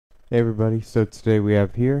Hey everybody, so today we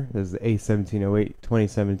have here is the A1708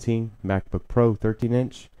 2017 MacBook Pro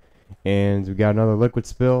 13-inch, and we got another liquid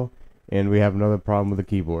spill, and we have another problem with the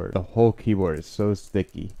keyboard. The whole keyboard is so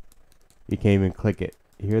sticky, you can't even click it.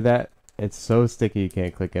 You hear that? It's so sticky you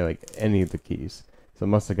can't click it like any of the keys. So it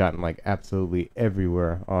must have gotten like absolutely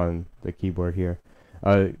everywhere on the keyboard here.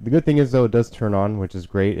 The good thing is though, it does turn on, which is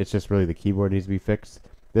great. It's just really the keyboard needs to be fixed.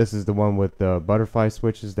 This is the one with the butterfly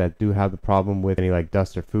switches that do have the problem with any like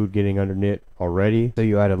dust or food getting underneath it already. So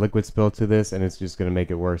you add a liquid spill to this and it's just going to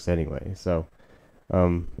make it worse anyway. So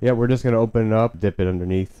yeah, we're just going to open it up, dip it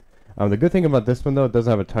underneath. The good thing about this one though, it doesn't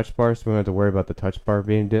have a touch bar, so we don't have to worry about the touch bar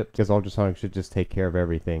being dipped, because ultrasonic should just take care of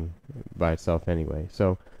everything by itself anyway.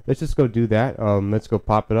 So let's just go do that. Let's go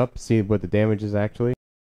pop it up, see what the damage is actually.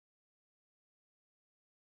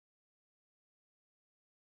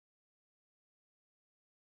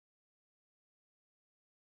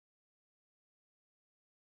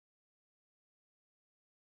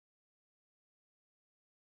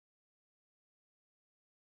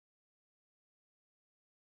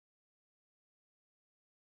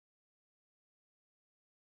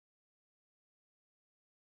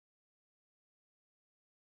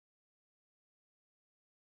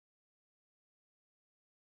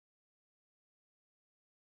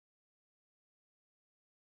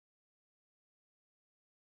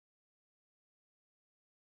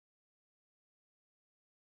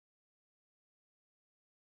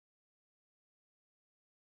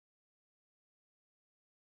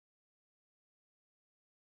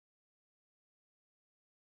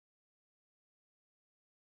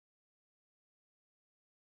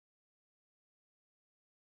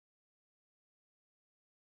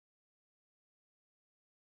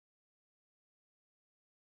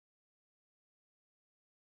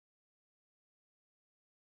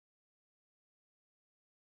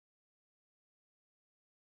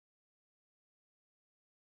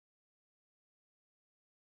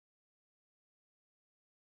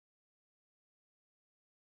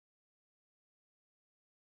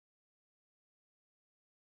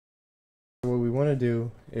 What we want to do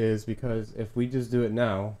is, because if we just do it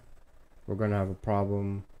now, we're going to have a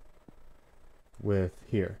problem with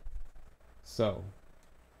here. So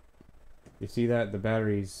you see that the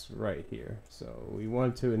battery's right here, so we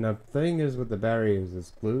want to, and the thing is with the battery is it's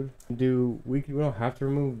glued. We don't have to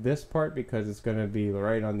remove this part because it's going to be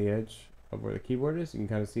right on the edge of where the keyboard is. You can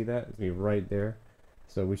kind of see that it's going to be right there,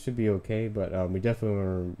 so we should be okay. But we definitely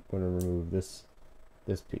want to remove this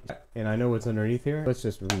piece. And I know what's underneath here. Let's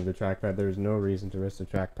just remove the trackpad. There's no reason to risk the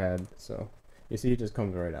trackpad. So you see, it just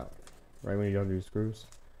comes right out right when you don't do screws.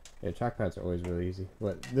 Yeah, trackpads are always really easy,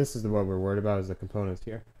 but this is what we're worried about, is the components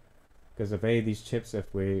here. Because if any of these chips,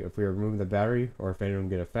 if we remove the battery, or if any of them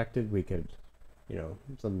get affected, we could, you know,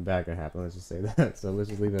 something bad could happen. Let's just say that. So let's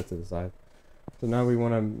just leave that to the side. So now we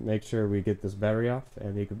want to make sure we get this battery off,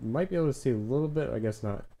 and you might be able to see a little bit. I guess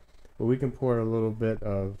not, but we can pour a little bit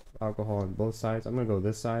of alcohol on both sides. I'm gonna go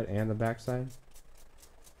this side and the back side.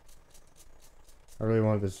 I really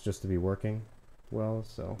want this just to be working well,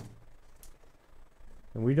 so.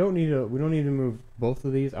 And we don't need to move both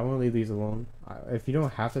of these. I want to leave these alone. If you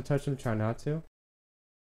don't have to touch them, try not to.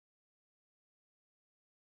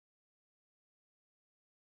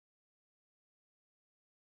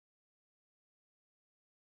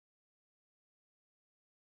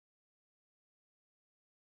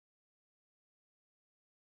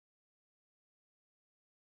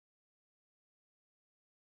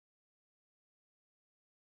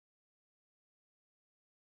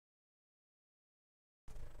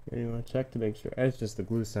 And you want to check to make sure. It's just the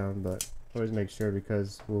glue sound, but always make sure,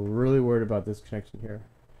 because we're really worried about this connection here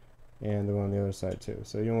and the one on the other side too.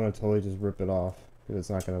 So you don't want to totally just rip it off, because it's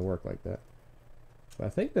not going to work like that. But I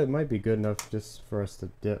think that might be good enough just for us to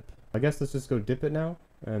dip. I guess let's just go dip it now,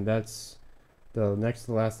 and that's the next to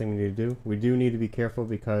the last thing we need to do. We do need to be careful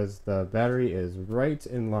because the battery is right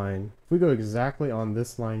in line. If we go exactly on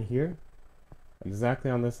this line here, exactly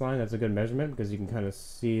on this line, that's a good measurement, because you can kind of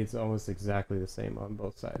see it's almost exactly the same on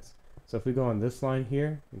both sides. So if we go on this line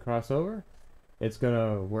here and cross over, it's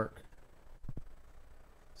gonna work.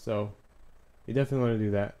 So you definitely want to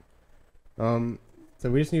do that. So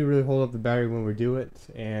we just need to really hold up the battery when we do it,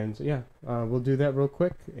 and yeah, we'll do that real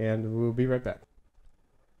quick and we'll be right back.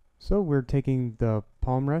 So we're taking the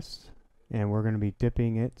palm rest and we're going to be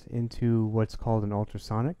dipping it into what's called an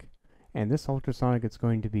ultrasonic, and this ultrasonic, it's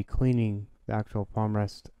going to be cleaning the actual palm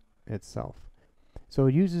rest itself. So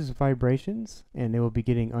it uses vibrations, and it will be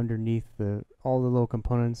getting underneath all the little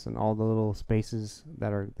components and all the little spaces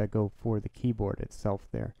that go for the keyboard itself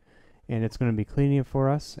there, and it's going to be cleaning it for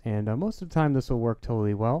us. And most of the time this will work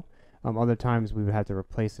totally well, Other times we would have to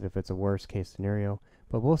replace it if it's a worst case scenario,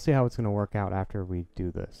 but we'll see how it's going to work out after we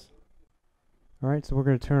do this. Alright, so we're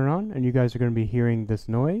going to turn it on, and you guys are going to be hearing this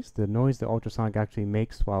noise, the noise that ultrasonic actually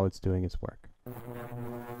makes while it's doing its work. You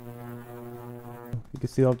can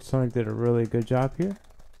see ultrasonic did a really good job here.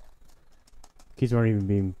 Keys weren't even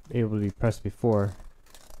being able to be pressed before.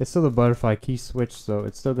 It's still the butterfly key switch, so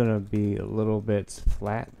it's still going to be a little bit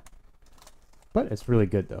flat. But it's really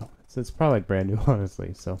good though. It's probably like brand new,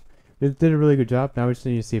 honestly. So it did a really good job. Now we just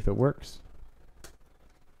need to see if it works.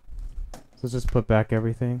 So let's just put back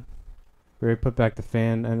everything. We already put back the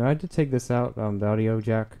fan, and I did take this out, the audio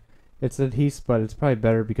jack. It's adhesive, but it's probably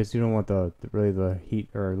better because you don't want the heat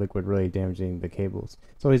or liquid really damaging the cables.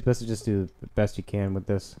 It's always best to just do the best you can with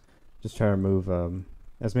this. Just try to remove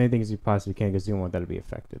as many things as you possibly can because you don't want that to be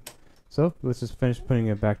affected. So let's just finish putting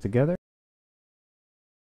it back together.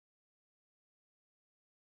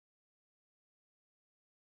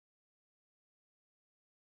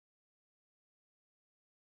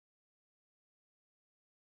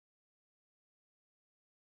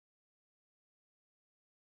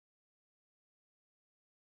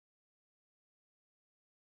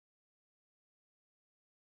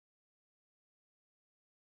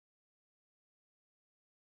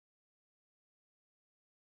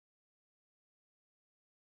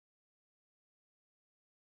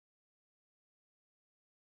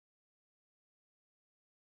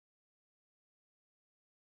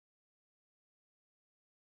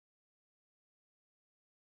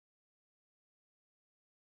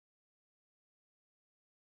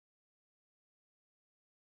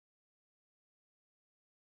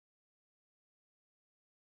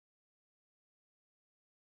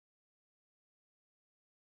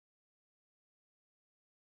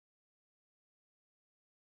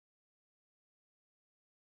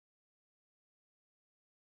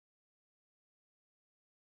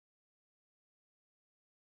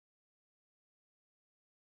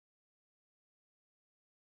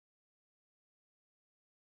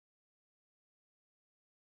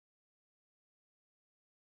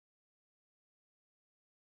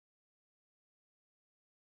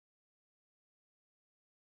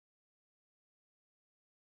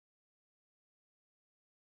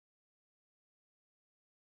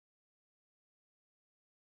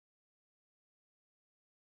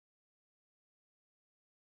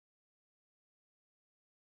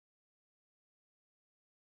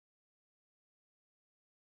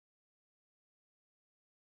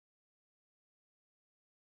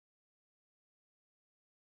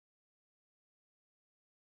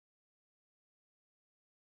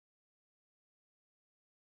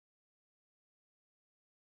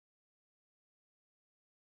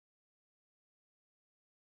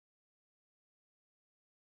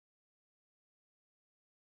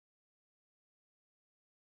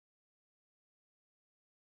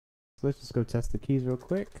 So let's just go test the keys real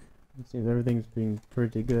quick. Let's see if everything's being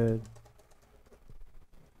pretty good.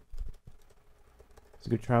 It's a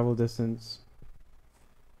good travel distance.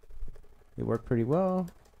 They work pretty well.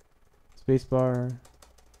 Spacebar.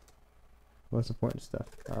 Most important stuff.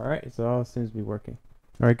 Alright, so all seems to be working.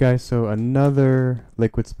 Alright guys, so another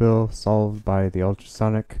liquid spill solved by the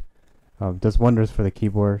ultrasonic. Does wonders for the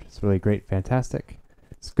keyboard. It's really great, fantastic.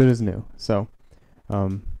 It's good as new. So,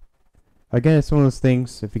 again, it's one of those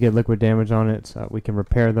things, if you get liquid damage on it, we can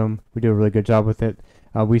repair them. We do a really good job with it.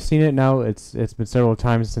 We've seen it now. It's been several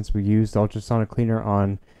times since we used ultrasonic cleaner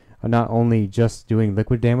on not only just doing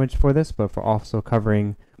liquid damage for this, but for also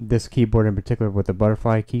covering this keyboard in particular with the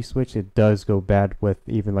butterfly key switch. It does go bad with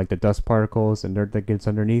even like the dust particles and dirt that gets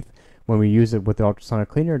underneath. When we use it with the ultrasonic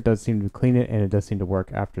cleaner, it does seem to clean it, and it does seem to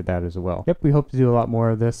work after that as well. Yep, we hope to do a lot more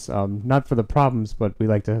of this, not for the problems, but we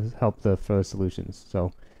like to help for the solutions.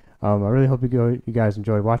 So I really hope you guys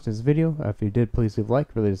enjoyed watching this video. If you did, please leave a like.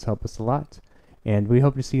 It really does help us a lot. And we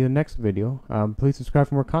hope to see you in the next video. Please subscribe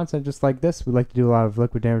for more content just like this. We like to do a lot of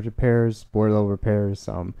liquid damage repairs, board level repairs,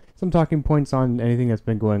 some talking points on anything that's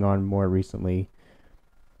been going on more recently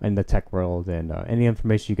in the tech world, and any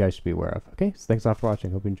information you guys should be aware of. Okay, so thanks a lot for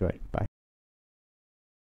watching. Hope you enjoyed. Bye.